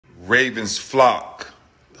Ravens flock.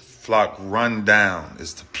 The flock rundown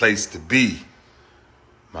is the place to be.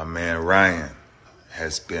 My man Ryan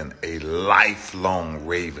has been a lifelong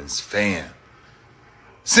Ravens fan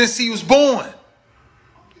since he was born.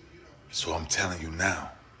 So I'm telling you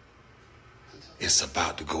now, it's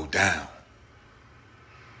about to go down.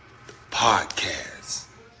 The podcast,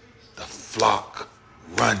 the flock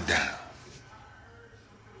rundown.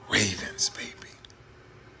 Ravens, baby.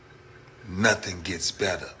 Nothing gets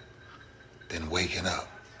better than waking up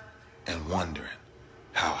and wondering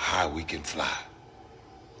how high we can fly.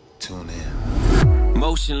 Tune in.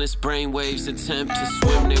 Motionless brainwaves attempt to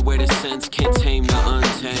swim there where the sense can't tame the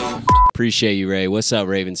untamed. Appreciate you, Ray. What's up,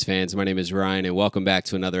 Ravens fans? My name is Ryan, and welcome back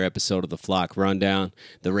to another episode of the Flock Rundown.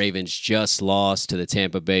 The Ravens just lost to the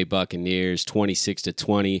Tampa Bay Buccaneers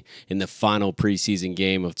 26-20 in the final preseason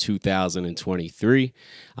game of 2023.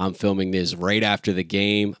 I'm filming this right after the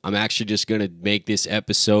game. I'm actually just going to make this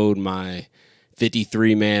episode my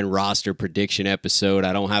 53-man roster prediction episode.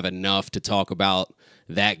 I don't have enough to talk about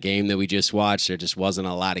that game that we just watched. There just wasn't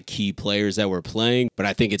a lot of key players that were playing, but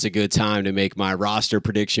I think it's a good time to make my roster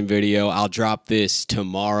prediction video. I'll drop this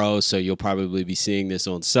tomorrow, so you'll probably be seeing this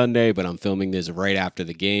on Sunday, but I'm filming this right after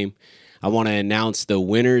the game. I want to announce the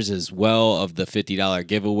winners as well of the $50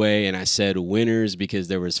 giveaway, and I said winners because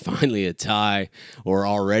there was finally a tie, or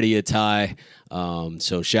already a tie.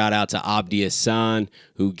 So shout out to Abdi Hassan,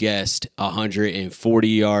 who guessed 140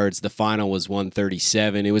 yards. The final was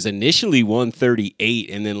 137. It was initially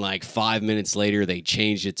 138, and then like 5 minutes later, they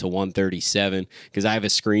changed it to 137 because I have a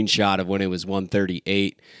screenshot of when it was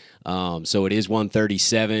 138. So it is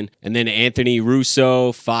 137. And then Anthony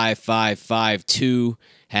Russo, 5552.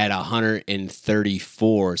 Had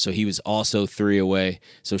 134, so he was also 3 away.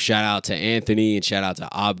 So shout out to Anthony and shout out to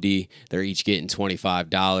Abdi. They're each getting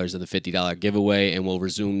 $25 of the $50 giveaway, and we'll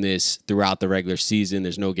resume this throughout the regular season.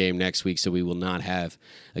 There's no game next week, so we will not have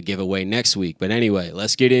a giveaway next week. But anyway,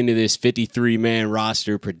 let's get into this 53-man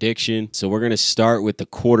roster prediction. So we're going to start with the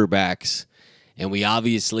quarterbacks, and we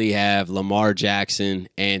obviously have Lamar Jackson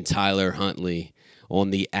and Tyler Huntley on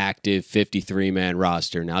the active 53-man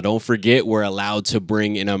roster. Now, don't forget, we're allowed to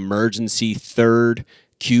bring an emergency third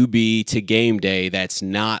QB to game day that's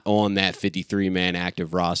not on that 53-man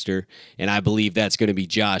active roster, and I believe that's going to be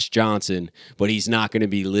Josh Johnson, but he's not going to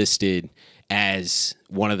be listed as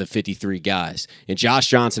one of the 53 guys. And Josh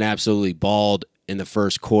Johnson absolutely balled in the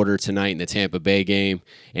first quarter tonight in the Tampa Bay game,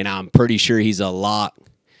 and I'm pretty sure he's a lock.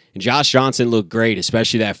 And Josh Johnson looked great,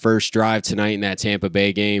 especially that first drive tonight in that Tampa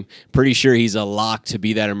Bay game. Pretty sure he's a lock to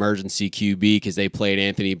be that emergency QB because they played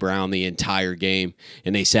Anthony Brown the entire game,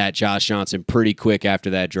 and they sat Josh Johnson pretty quick after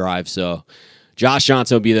that drive. So Josh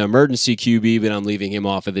Johnson will be the emergency QB, but I'm leaving him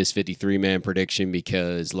off of this 53-man prediction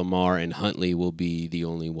because Lamar and Huntley will be the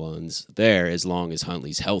only ones there as long as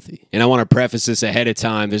Huntley's healthy. And I want to preface this ahead of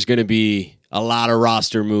time. There's going to be a lot of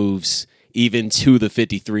roster moves even to the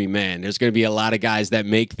 53-man. There's going to be a lot of guys that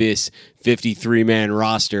make this 53-man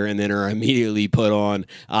roster and then are immediately put on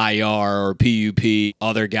IR or PUP.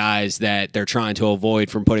 Other guys that they're trying to avoid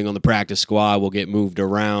from putting on the practice squad will get moved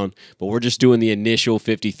around. But we're just doing the initial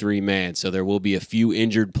 53-man. So there will be a few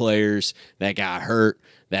injured players that got hurt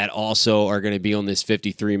that also are going to be on this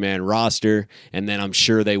 53-man roster, and then I'm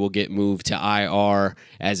sure they will get moved to IR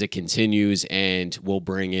as it continues, and we'll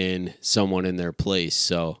bring in someone in their place.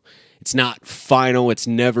 So it's not final. It's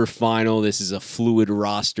never final. This is a fluid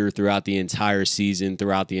roster throughout the entire season,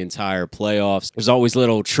 throughout the entire playoffs. There's always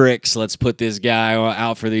little tricks. Let's put this guy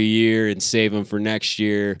out for the year and save him for next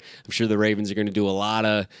year. I'm sure the Ravens are going to do a lot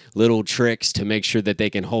of little tricks to make sure that they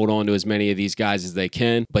can hold on to as many of these guys as they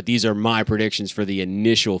can. But these are my predictions for the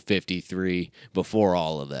initial 53 before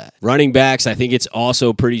all of that. Running backs, I think it's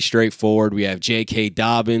also pretty straightforward. We have J.K.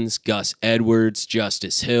 Dobbins, Gus Edwards,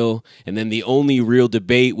 Justice Hill, and then the only real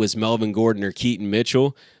debate was Melvin Gordon or Keaton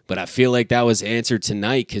Mitchell, but I feel like that was answered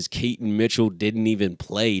tonight because Keaton Mitchell didn't even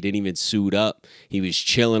play, didn't even suit up. He was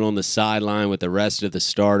chilling on the sideline with the rest of the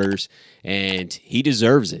starters, and he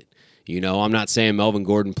deserves it. You know, I'm not saying Melvin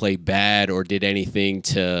Gordon played bad or did anything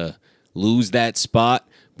to lose that spot,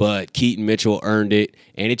 but Keaton Mitchell earned it,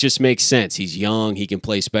 and it just makes sense. He's young. He can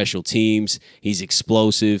play special teams. He's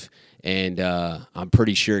explosive. And I'm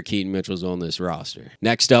pretty sure Keaton Mitchell's on this roster.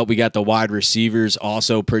 Next up, we got the wide receivers,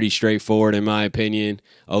 also pretty straightforward in my opinion.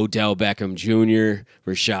 Odell Beckham Jr.,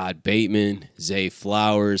 Rashad Bateman, Zay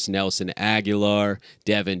Flowers, Nelson Aguilar,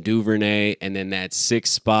 Devin Duvernay, and then that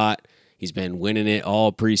sixth spot, he's been winning it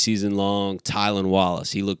all preseason long, Tylan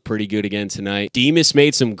Wallace. He looked pretty good again tonight. Demus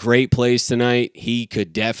made some great plays tonight. He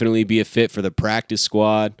could definitely be a fit for the practice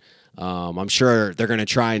squad. I'm sure they're going to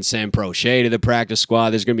try and send Prochet to the practice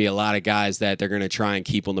squad. There's going to be a lot of guys that they're going to try and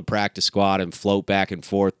keep on the practice squad and float back and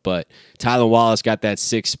forth. But Tylan Wallace got that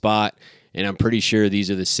 6th spot, and I'm pretty sure these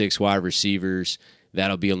are the 6 wide receivers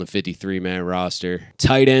that'll be on the 53-man roster.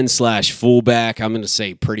 Tight end / fullback, I'm going to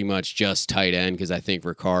say pretty much just tight end because I think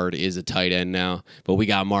Ricard is a tight end now. But we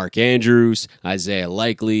got Mark Andrews, Isaiah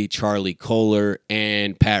Likely, Charlie Kohler,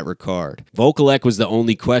 and Pat Ricard. Vokalek was the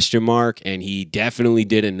only question mark, and he definitely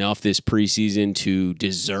did enough this preseason to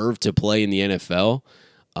deserve to play in the NFL.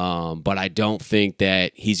 But I don't think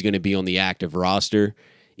that he's going to be on the active roster,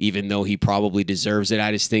 even though he probably deserves it.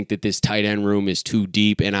 I just think that this tight end room is too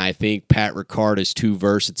deep, and I think Pat Ricard is too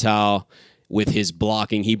versatile with his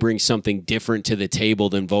blocking. He brings something different to the table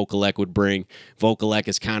than Vokalek would bring. Vokalek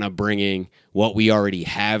is kind of bringing what we already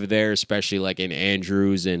have there, especially like in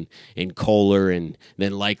Andrews and in Kohler, and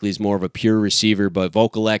then Likely's more of a pure receiver, but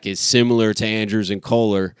Vokalek is similar to Andrews and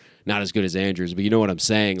Kohler. Not as good as Andrews, but you know what I'm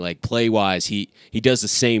saying? Like, play-wise, he does the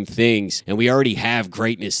same things, and we already have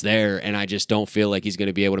greatness there, and I just don't feel like he's going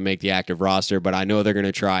to be able to make the active roster, but I know they're going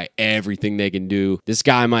to try everything they can do. This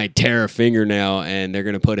guy might tear a fingernail, and they're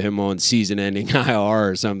going to put him on season-ending IR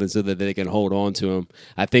or something so that they can hold on to him.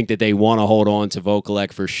 I think that they want to hold on to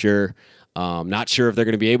Vokalek for sure. Not sure if they're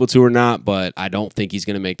going to be able to or not, but I don't think he's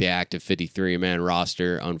going to make the active 53-man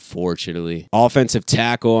roster, unfortunately. Offensive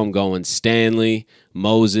tackle, I'm going Stanley,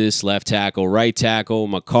 Moses, left tackle, right tackle.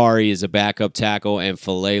 Makari is a backup tackle, and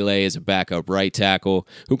Falele is a backup right tackle,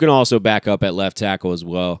 who can also back up at left tackle as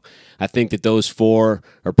well. I think that those 4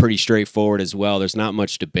 are pretty straightforward as well. There's not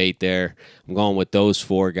much debate there. I'm going with those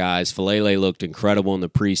 4 guys. Falele looked incredible in the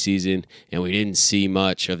preseason, and we didn't see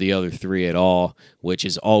much of the other 3 at all, which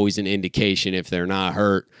is always an indication, if they're not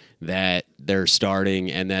hurt, that they're starting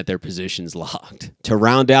and that their position's locked. To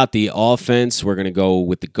round out the offense, we're going to go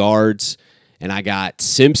with the guards. And I got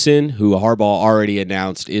Simpson, who Harbaugh already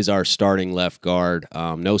announced is our starting left guard.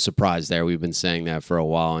 No surprise there. We've been saying that for a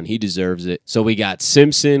while, and he deserves it. So we got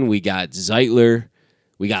Simpson, we got Zeitler,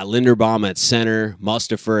 we got Linderbaum at center,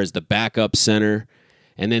 Mustafa as the backup center.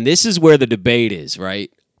 And then this is where the debate is,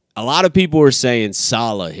 right? A lot of people are saying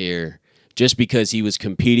Saleh here just because he was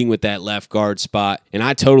competing with that left guard spot. And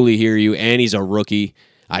I totally hear you, and he's a rookie.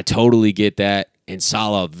 I totally get that. And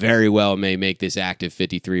Saleh very well may make this active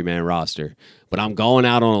 53-man roster. But I'm going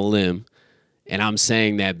out on a limb, and I'm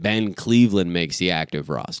saying that Ben Cleveland makes the active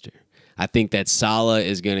roster. I think that Saleh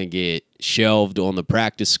is going to get shelved on the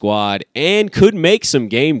practice squad and could make some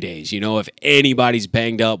game days. You know, if anybody's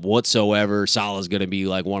banged up whatsoever, Saleh's going to be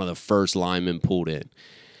like one of the first linemen pulled in.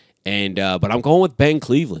 And but I'm going with Ben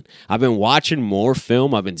Cleveland. I've been watching more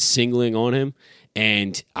film. I've been singling on him.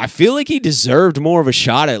 And I feel like he deserved more of a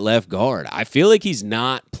shot at left guard. I feel like he's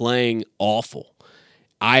not playing awful.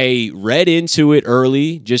 I read into it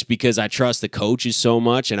early just because I trust the coaches so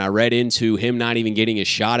much, and I read into him not even getting a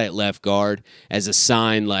shot at left guard as a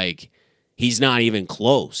sign like he's not even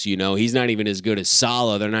close. You know, he's not even as good as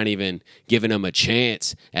Saleh. They're not even giving him a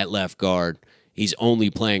chance at left guard. He's only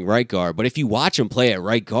playing right guard. But if you watch him play at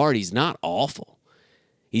right guard, he's not awful.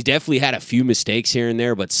 He's definitely had a few mistakes here and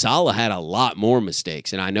there, but Saleh had a lot more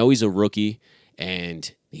mistakes. And I know he's a rookie, and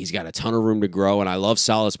he's got a ton of room to grow, and I love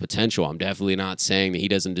Saleh's potential. I'm definitely not saying that he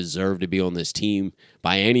doesn't deserve to be on this team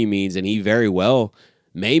by any means, and he very well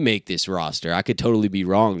may make this roster. I could totally be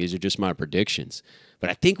wrong. These are just my predictions. But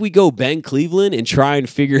I think we go Ben Cleveland and try and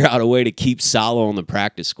figure out a way to keep Saleh on the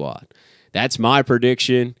practice squad. That's my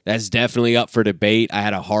prediction. That's definitely up for debate. I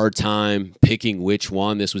had a hard time picking which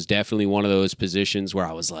one. This was definitely one of those positions where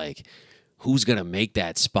I was like, who's going to make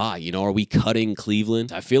that spot? You know, are we cutting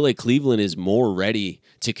Cleveland? I feel like Cleveland is more ready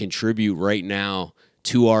to contribute right now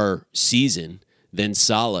to our season than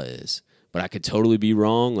Saleh is. But I could totally be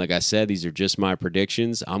wrong. Like I said, these are just my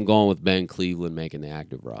predictions. I'm going with Ben Cleveland making the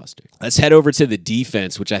active roster. Let's head over to the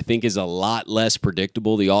defense, which I think is a lot less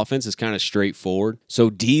predictable. The offense is kind of straightforward. So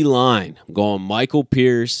D-line, I'm going Michael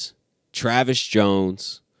Pierce, Travis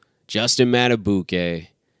Jones, Justin Matabuke,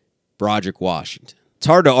 Broderick Washington. It's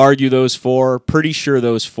hard to argue those 4. Pretty sure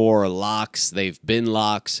those 4 are locks. They've been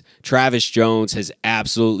locks. Travis Jones has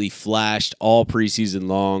absolutely flashed all preseason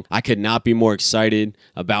long. I could not be more excited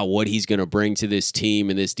about what he's going to bring to this team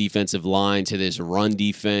and this defensive line, to this run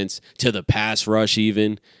defense, to the pass rush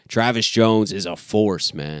even. Travis Jones is a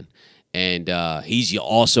force, man. And he's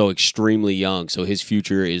also extremely young, so his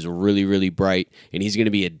future is really, really bright. And he's going to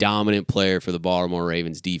be a dominant player for the Baltimore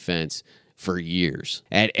Ravens defense for years.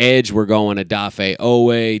 At edge, we're going Odafe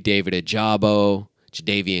Owe, David Ajabo,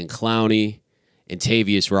 Jadeveon Clowney, and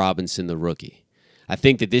Tavius Robinson, the rookie. I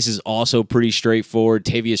think that this is also pretty straightforward.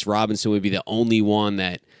 Tavius Robinson would be the only one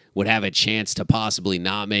that would have a chance to possibly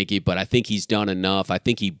not make it, but I think he's done enough. I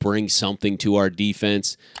think he brings something to our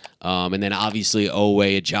defense. And then obviously Owe,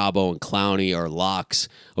 Ajabo, and Clowney are locks.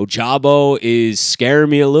 Ajabo is scaring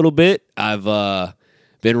me a little bit. I've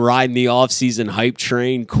been riding the offseason hype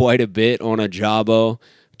train quite a bit on Ajabo,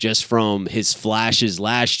 just from his flashes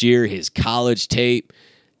last year, his college tape,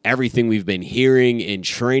 everything we've been hearing in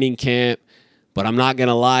training camp. But I'm not going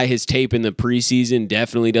to lie, his tape in the preseason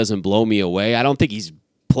definitely doesn't blow me away. I don't think he's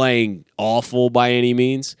playing awful by any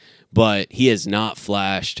means, but he has not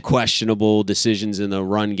flashed questionable decisions in the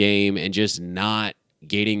run game and just not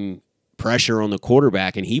getting pressure on the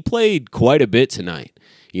quarterback. And he played quite a bit tonight.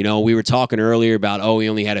 You know, we were talking earlier about, he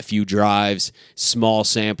only had a few drives, small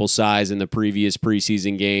sample size in the previous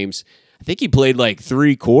preseason games. I think he played like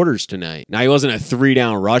 3 quarters tonight. Now, he wasn't a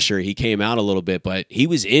 3-down rusher. He came out a little bit, but he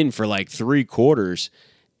was in for like 3 quarters,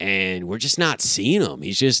 and we're just not seeing him.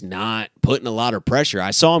 He's just not putting a lot of pressure.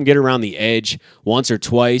 I saw him get around the edge once or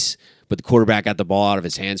twice, but the quarterback got the ball out of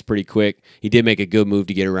his hands pretty quick. He did make a good move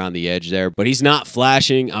to get around the edge there, but he's not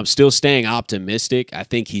flashing. I'm still staying optimistic. I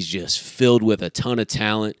think he's just filled with a ton of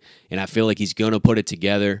talent, and I feel like he's going to put it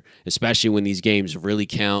together, especially when these games really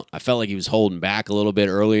count. I felt like he was holding back a little bit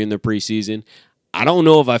earlier in the preseason. I don't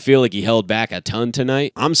know if I feel like he held back a ton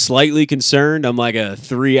tonight. I'm slightly concerned. I'm like a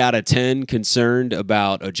 3 out of 10 concerned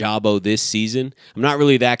about Ajabo this season. I'm not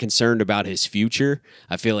really that concerned about his future.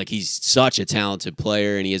 I feel like he's such a talented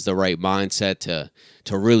player, and he has the right mindset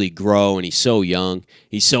to really grow, and he's so young.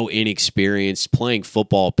 He's so inexperienced playing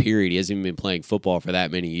football, period. He hasn't even been playing football for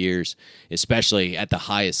that many years, especially at the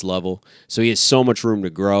highest level. So he has so much room to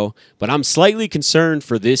grow. But I'm slightly concerned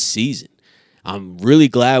for this season. I'm really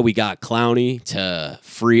glad we got Clowney to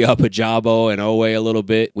free up Ajabo and Owe a little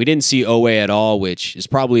bit. We didn't see Owe at all, which is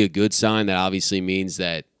probably a good sign. That obviously means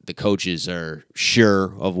that the coaches are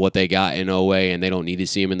sure of what they got in Owe and they don't need to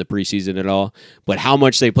see him in the preseason at all. But how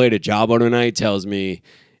much they played Ajabo tonight tells me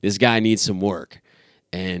this guy needs some work.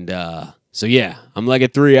 And so, yeah, I'm like a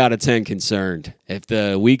 3 out of 10 concerned. If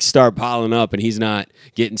the weeks start piling up and he's not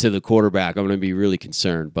getting to the quarterback, I'm going to be really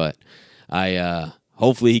concerned. But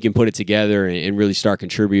hopefully he can put it together and really start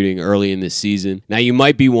contributing early in this season. Now, you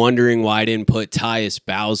might be wondering why I didn't put Tyus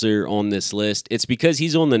Bowser on this list. It's because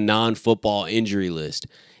he's on the non-football injury list.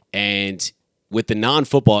 And with the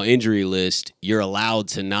non-football injury list, you're allowed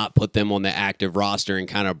to not put them on the active roster and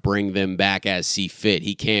kind of bring them back as see fit.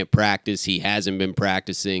 He can't practice. He hasn't been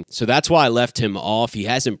practicing. So that's why I left him off. He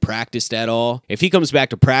hasn't practiced at all. If he comes back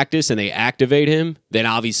to practice and they activate him, then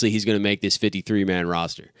obviously he's going to make this 53-man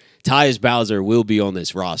roster. Tyus Bowser will be on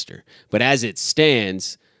this roster. But as it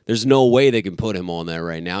stands, there's no way they can put him on there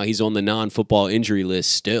right now. He's on the non-football injury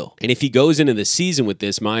list still. And if he goes into the season with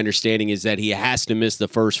this, my understanding is that he has to miss the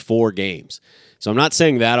first 4 games. So I'm not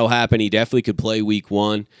saying that'll happen. He definitely could play week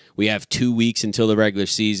 1. We have 2 weeks until the regular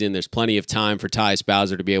season. There's plenty of time for Tyus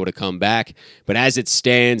Bowser to be able to come back. But as it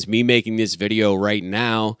stands, me making this video right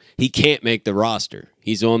now, he can't make the roster.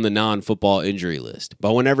 He's on the non-football injury list.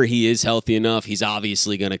 But whenever he is healthy enough, he's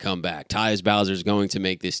obviously going to come back. Tyus Bowser is going to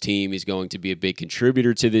make this team. He's going to be a big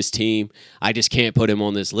contributor to this team. I just can't put him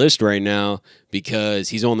on this list right now because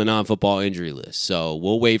he's on the non-football injury list. So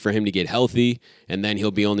we'll wait for him to get healthy, and then he'll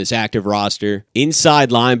be on this active roster. Inside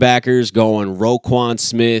linebackers going Roquan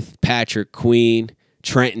Smith, Patrick Queen,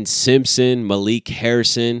 Trenton Simpson, Malik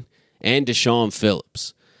Harrison, and Deshaun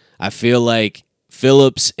Phillips. I feel like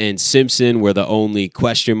Phillips and Simpson were the only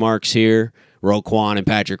question marks here. Roquan and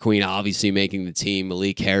Patrick Queen obviously making the team.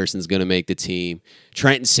 Malik Harrison's going to make the team.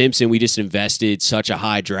 Trenton Simpson, we just invested such a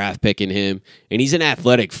high draft pick in him, and he's an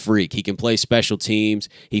athletic freak. He can play special teams.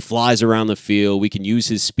 He flies around the field. We can use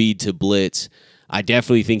his speed to blitz. I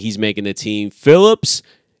definitely think he's making the team. Phillips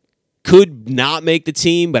could not make the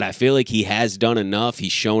team, but I feel like he has done enough.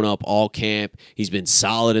 He's shown up all camp. He's been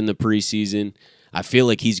solid in the preseason. I feel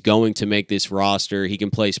like he's going to make this roster. He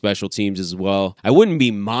can play special teams as well. I wouldn't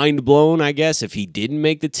be mind blown, I guess, if he didn't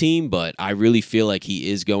make the team, but I really feel like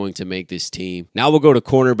he is going to make this team. Now we'll go to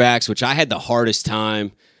cornerbacks, which I had the hardest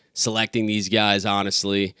time selecting these guys,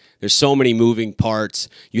 honestly. There's so many moving parts.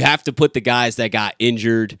 You have to put the guys that got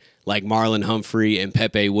injured, like Marlon Humphrey and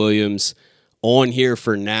Pepe Williams, on here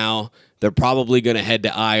for now. They're probably going to head to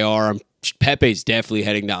IR. Pepe's definitely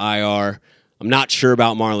heading to IR. I'm not sure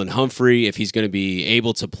about Marlon Humphrey, if he's going to be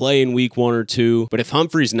able to play in week 1 or 2. But if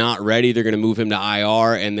Humphrey's not ready, they're going to move him to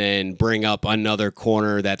IR and then bring up another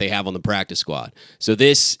corner that they have on the practice squad. So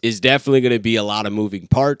this is definitely going to be a lot of moving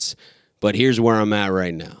parts. But here's where I'm at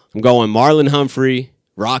right now. I'm going Marlon Humphrey,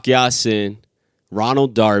 Rock Ya-Sin,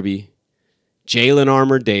 Ronald Darby, Jalen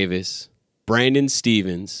Armour Davis, Brandon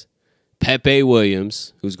Stevens, Pepe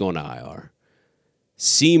Williams, who's going to IR,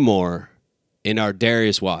 Seymour, and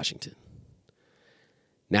Ardarius Washington.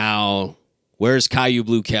 Now, where's Kyu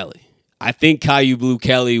Blue Kelly? I think Kyu Blue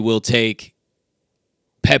Kelly will take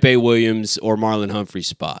Pepe Williams or Marlon Humphrey's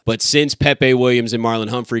spot. But since Pepe Williams and Marlon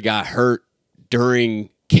Humphrey got hurt during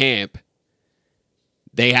camp,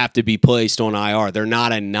 they have to be placed on IR. They're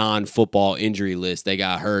not a non-football injury list. They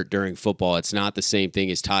got hurt during football. It's not the same thing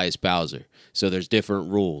as Tyus Bowser. So there's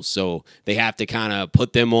different rules. So they have to kind of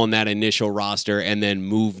put them on that initial roster and then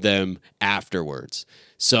move them afterwards.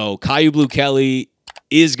 So Kyu Blue Kelly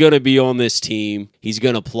is going to be on this team. He's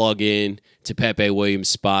going to plug in to Pepe Williams'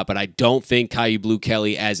 spot, but I don't think Kyu Blue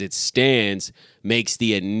Kelly, as it stands, makes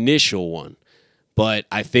the initial one. But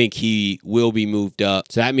I think he will be moved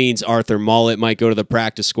up. So that means Arthur Mullet might go to the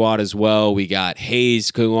practice squad as well. We got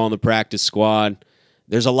Hayes going on the practice squad.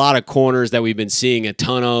 There's a lot of corners that we've been seeing a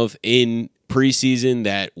ton of in preseason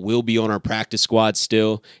that will be on our practice squad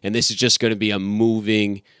still, and this is just going to be a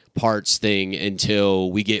moving parts thing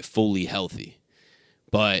until we get fully healthy.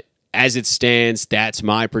 But as it stands, that's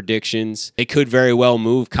my predictions. It could very well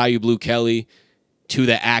move Kyu Blue Kelly to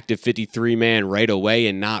the active 53-man right away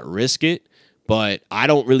and not risk it, but I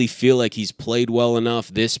don't really feel like he's played well enough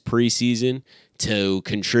this preseason to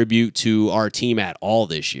contribute to our team at all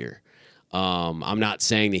this year. I'm not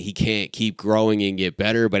saying that he can't keep growing and get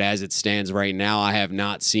better, but as it stands right now, I have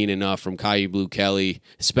not seen enough from Kyu Blue Kelly,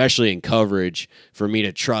 especially in coverage, for me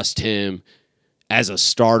to trust him as a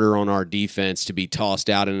starter on our defense to be tossed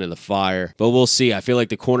out into the fire. But we'll see. I feel like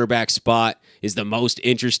the cornerback spot is the most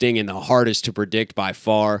interesting and the hardest to predict by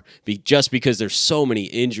far, just because there's so many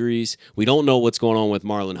injuries. We don't know what's going on with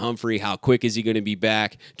Marlon Humphrey. How quick is he going to be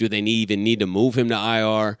back? Do they even need to move him to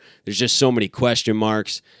IR? There's just so many question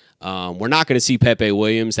marks. We're not going to see Pepe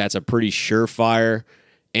Williams. That's a pretty surefire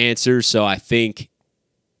answer. So I think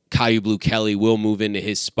Kyu Blue Kelly will move into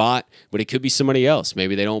his spot, but it could be somebody else.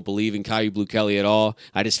 Maybe they don't believe in Kyu Blue Kelly at all.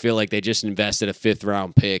 I just feel like they just invested a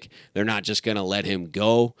 5th-round pick. They're not just going to let him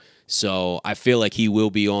go. So I feel like he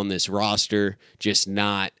will be on this roster, just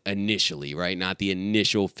not initially, right? Not the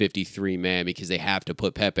initial 53-man, because they have to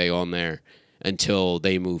put Pepe on there until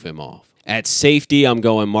they move him off. At safety, I'm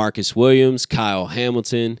going Marcus Williams, Kyle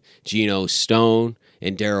Hamilton, Geno Stone,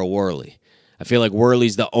 and Darryl Worley. I feel like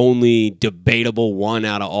Worley's the only debatable one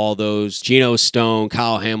out of all those. Geno Stone,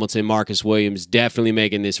 Kyle Hamilton, Marcus Williams definitely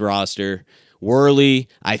making this roster. Worley,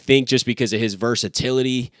 I think just because of his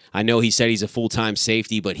versatility, I know he said he's a full-time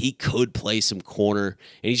safety, but he could play some corner,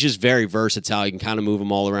 and he's just very versatile. You can kind of move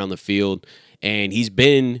him all around the field. And he's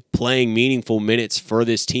been playing meaningful minutes for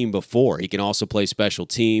this team before. He can also play special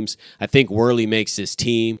teams. I think Worley makes this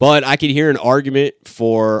team. But I could hear an argument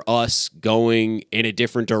for us going in a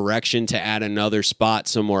different direction to add another spot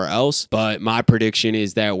somewhere else. But my prediction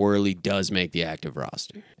is that Worley does make the active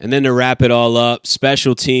roster. And then to wrap it all up,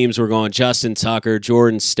 special teams, we're going Justin Tucker,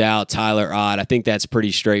 Jordan Stout, Tyler Ott. I think that's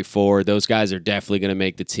pretty straightforward. Those guys are definitely going to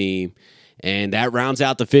make the team. And that rounds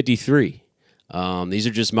out the 53. These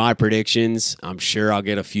are just my predictions. I'm sure I'll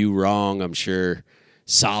get a few wrong. I'm sure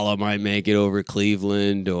Saleh might make it over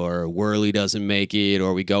Cleveland, or Worley doesn't make it,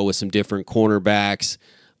 or we go with some different cornerbacks.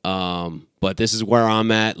 But this is where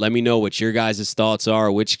I'm at. Let me know what your guys' thoughts are.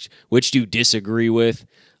 Which do you disagree with?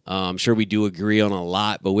 I'm sure we do agree on a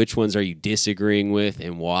lot, but which ones are you disagreeing with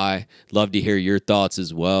and why? Love to hear your thoughts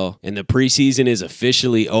as well. And the preseason is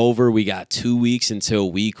officially over. We got 2 weeks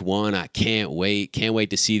until week 1. I can't wait. Can't wait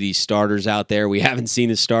to see these starters out there. We haven't seen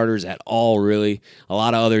the starters at all, really. A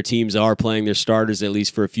lot of other teams are playing their starters, at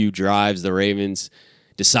least for a few drives. The Ravens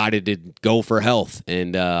decided to go for health,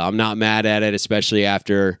 and I'm not mad at it, especially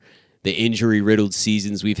after the injury-riddled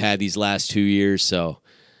seasons we've had these last 2 years. So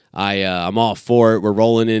I'm all for it. We're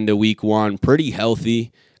rolling into week 1 pretty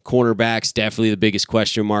healthy. Cornerbacks, definitely the biggest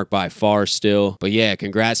question mark by far still. But yeah,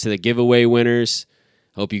 congrats to the giveaway winners.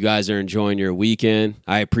 Hope you guys are enjoying your weekend.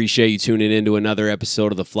 I appreciate you tuning in to another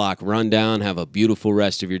episode of the Flock Rundown. Have a beautiful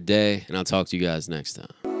rest of your day, and I'll talk to you guys next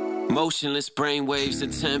time. Motionless brainwaves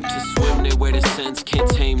attempt to swim their way to sense, can't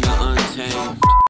tame the untamed.